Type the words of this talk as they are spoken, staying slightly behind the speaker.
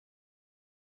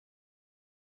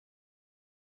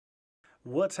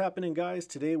What's happening, guys?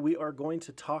 Today we are going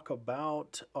to talk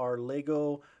about our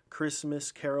Lego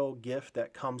Christmas Carol gift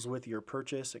that comes with your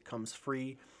purchase. It comes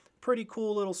free. Pretty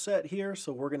cool little set here,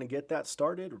 so we're going to get that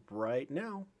started right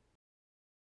now.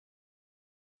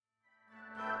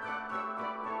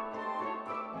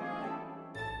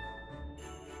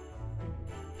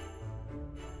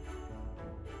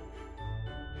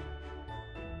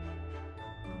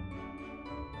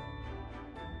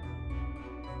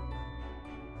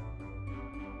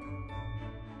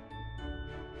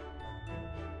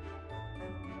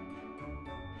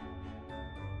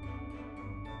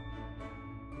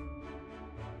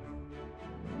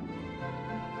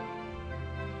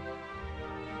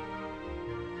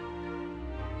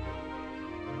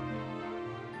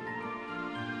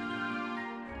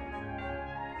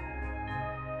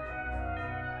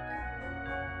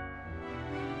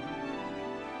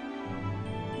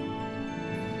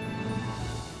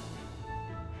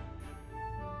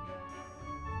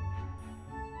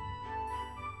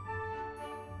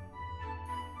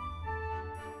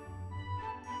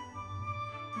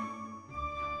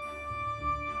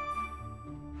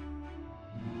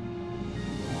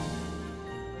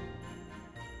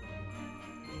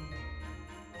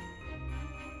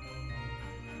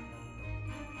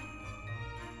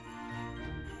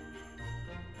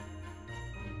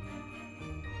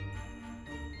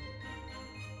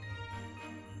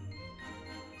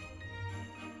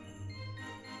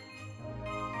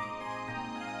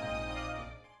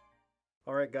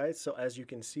 All right, guys, so as you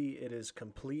can see, it is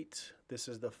complete. This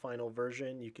is the final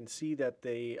version. You can see that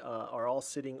they are all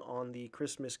sitting on the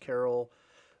Christmas Carol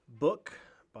book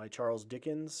by Charles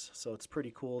Dickens, so it's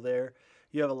pretty cool there.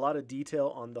 You have a lot of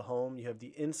detail on the home. You have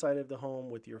the inside of the home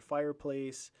with your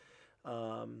fireplace.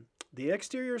 The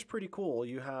exterior is pretty cool.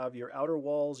 You have your outer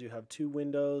walls, you have two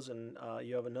windows, and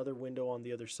you have another window on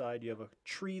the other side. You have a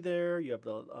tree there, you have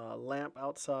the lamp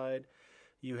outside,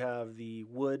 you have the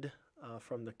wood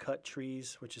from the cut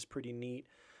trees, which is pretty neat.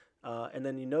 And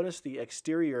then you notice the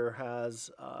exterior has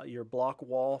your block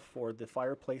wall for the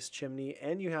fireplace chimney,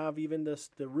 and you have even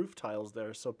the roof tiles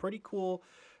there. So pretty cool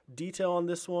detail on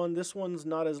this one. This one's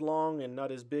not as long and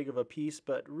not as big of a piece,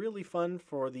 but really fun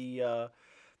for the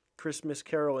Christmas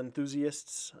Carol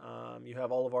enthusiasts. You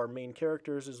have all of our main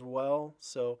characters as well.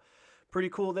 So pretty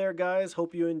cool there, guys.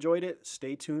 Hope you enjoyed it.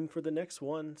 Stay tuned for the next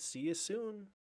one. See you soon.